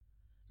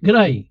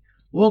G'day,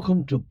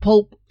 welcome to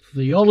Pulp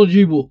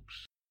Theology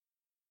Books.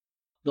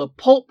 The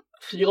Pulp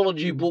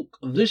Theology book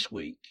this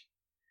week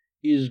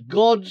is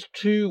God's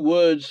Two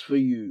Words for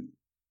You.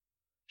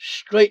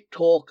 Straight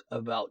talk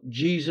about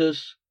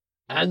Jesus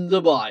and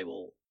the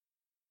Bible.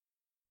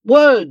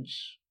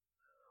 Words!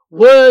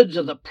 Words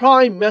are the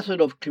prime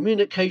method of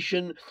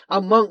communication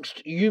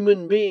amongst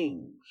human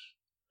beings.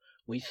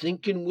 We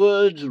think in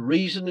words,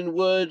 reason in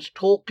words,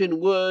 talk in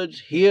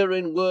words, hear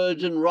in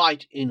words, and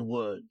write in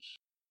words.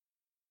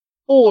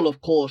 All,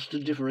 of course, to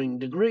differing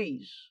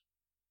degrees.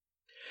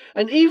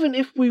 And even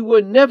if we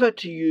were never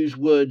to use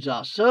words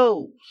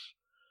ourselves,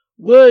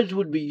 words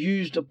would be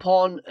used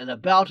upon and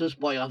about us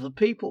by other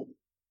people.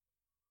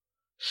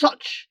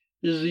 Such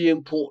is the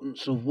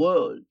importance of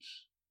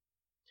words.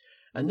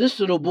 And this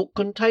little book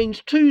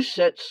contains 2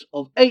 sets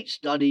of 8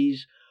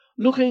 studies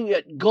looking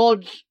at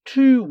God's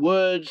 2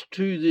 words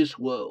to this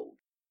world.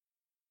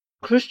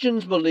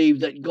 Christians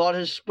believe that God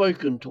has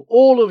spoken to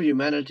all of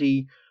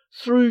humanity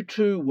through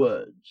 2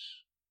 words.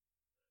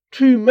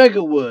 2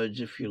 mega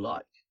words, if you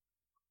like.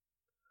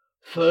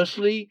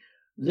 Firstly,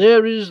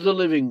 there is the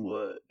living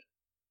Word,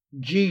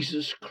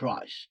 Jesus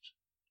Christ,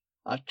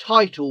 a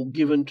title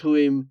given to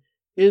him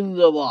in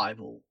the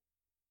Bible.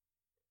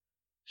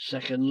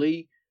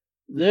 Secondly,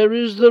 there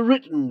is the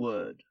written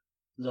Word,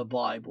 the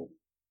Bible.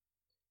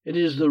 It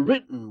is the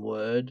written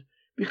Word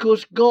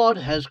because God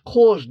has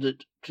caused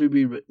it to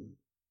be written.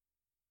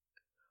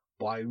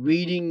 By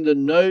reading the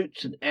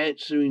notes and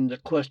answering the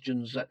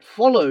questions that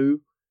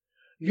follow,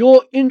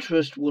 your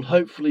interest will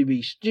hopefully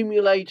be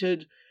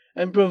stimulated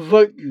and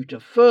provoke you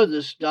to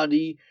further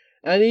study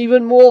and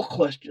even more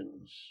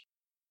questions.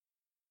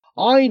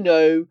 I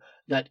know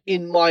that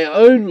in my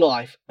own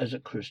life as a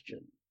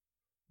Christian,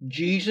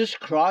 Jesus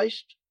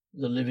Christ,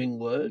 the living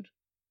Word,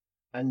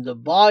 and the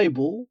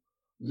Bible,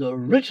 the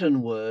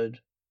written Word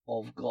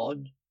of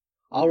God,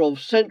 are of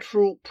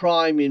central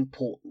prime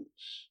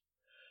importance,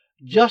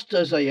 just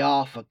as they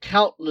are for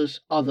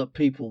countless other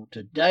people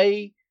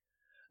today,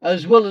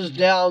 as well as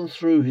down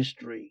through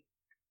history.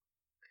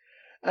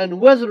 And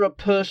whether a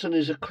person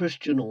is a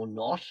Christian or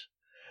not,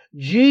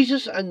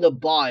 Jesus and the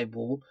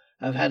Bible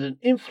have had an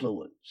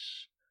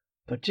influence,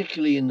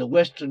 particularly in the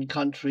Western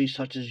countries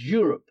such as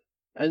Europe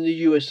and the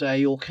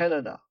USA or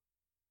Canada.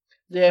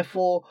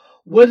 Therefore,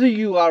 whether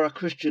you are a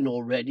Christian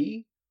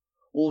already,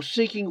 or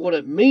seeking what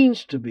it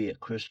means to be a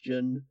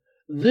Christian,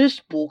 this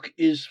book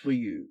is for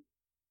you.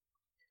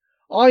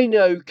 I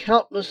know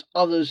countless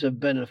others have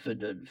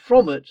benefited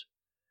from it,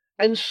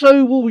 and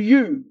so will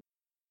you,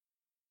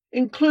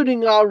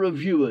 including our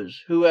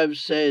reviewers who have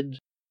said,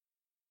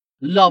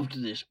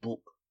 loved this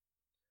book.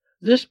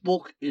 This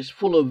book is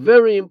full of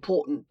very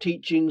important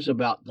teachings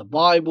about the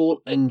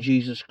Bible and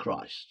Jesus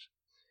Christ.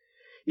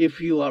 If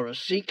you are a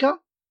seeker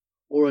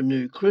or a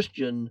new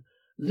Christian,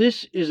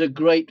 this is a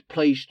great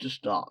place to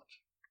start.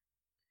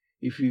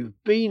 If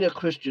you've been a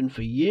Christian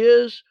for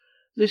years,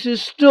 this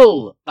is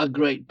still a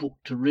great book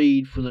to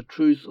read for the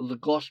truth of the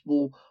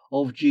gospel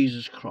of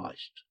Jesus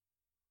Christ.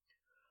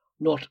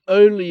 Not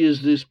only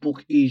is this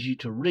book easy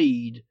to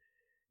read,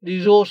 it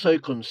is also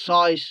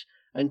concise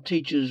and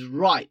teaches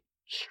right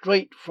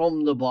straight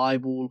from the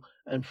Bible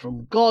and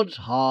from God's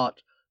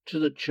heart to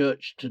the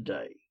church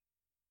today.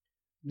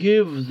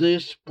 Give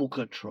this book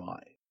a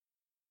try.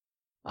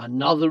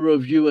 Another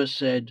reviewer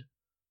said,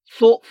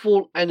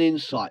 thoughtful and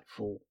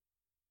insightful,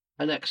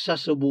 an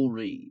accessible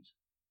read.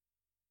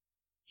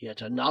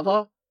 Yet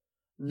another,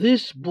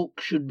 this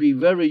book should be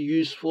very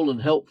useful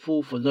and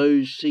helpful for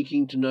those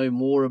seeking to know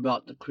more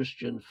about the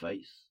Christian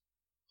faith.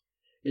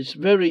 It's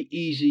very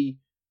easy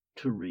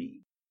to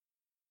read.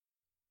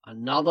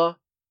 Another,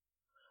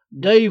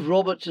 Dave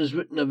Roberts has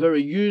written a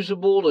very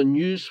usable and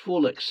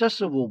useful,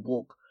 accessible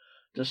book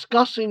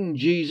discussing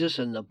Jesus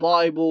and the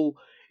Bible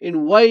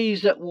in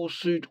ways that will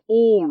suit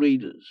all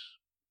readers.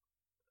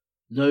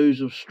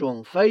 Those of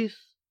strong faith,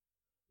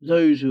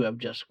 those who have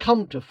just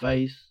come to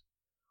faith,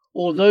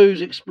 or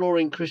those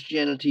exploring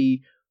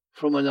Christianity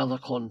from another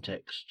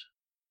context.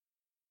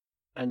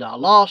 And our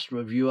last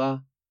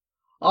reviewer,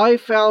 I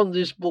found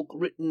this book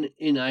written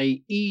in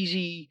an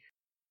easy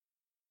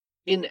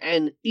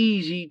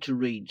to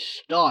read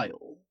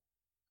style,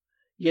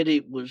 yet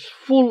it was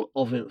full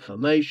of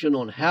information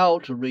on how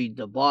to read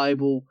the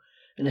Bible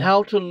and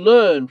how to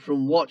learn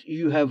from what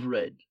you have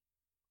read.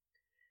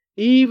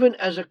 Even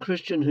as a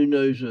Christian who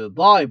knows the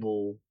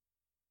Bible,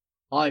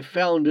 I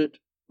found it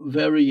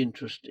very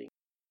interesting.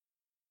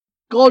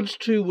 God's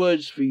Two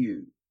Words for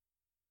You.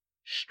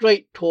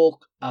 Straight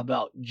talk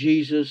about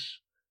Jesus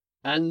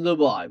and the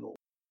Bible.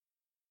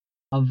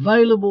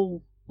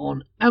 Available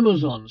on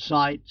Amazon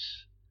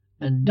sites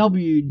and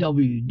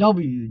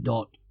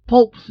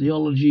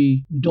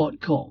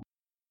www.pulptheology.com.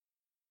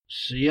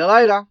 See you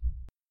later.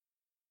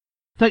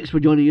 Thanks for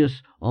joining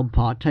us on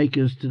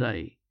Partakers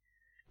Today.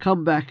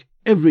 Come back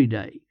every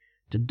day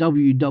to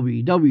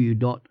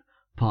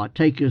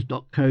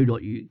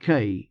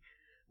www.partakers.co.uk,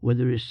 where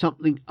there is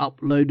something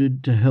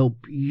uploaded to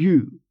help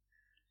you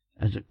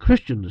as a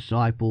Christian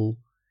disciple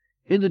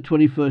in the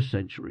 21st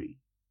century.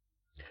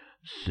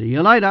 See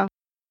you later.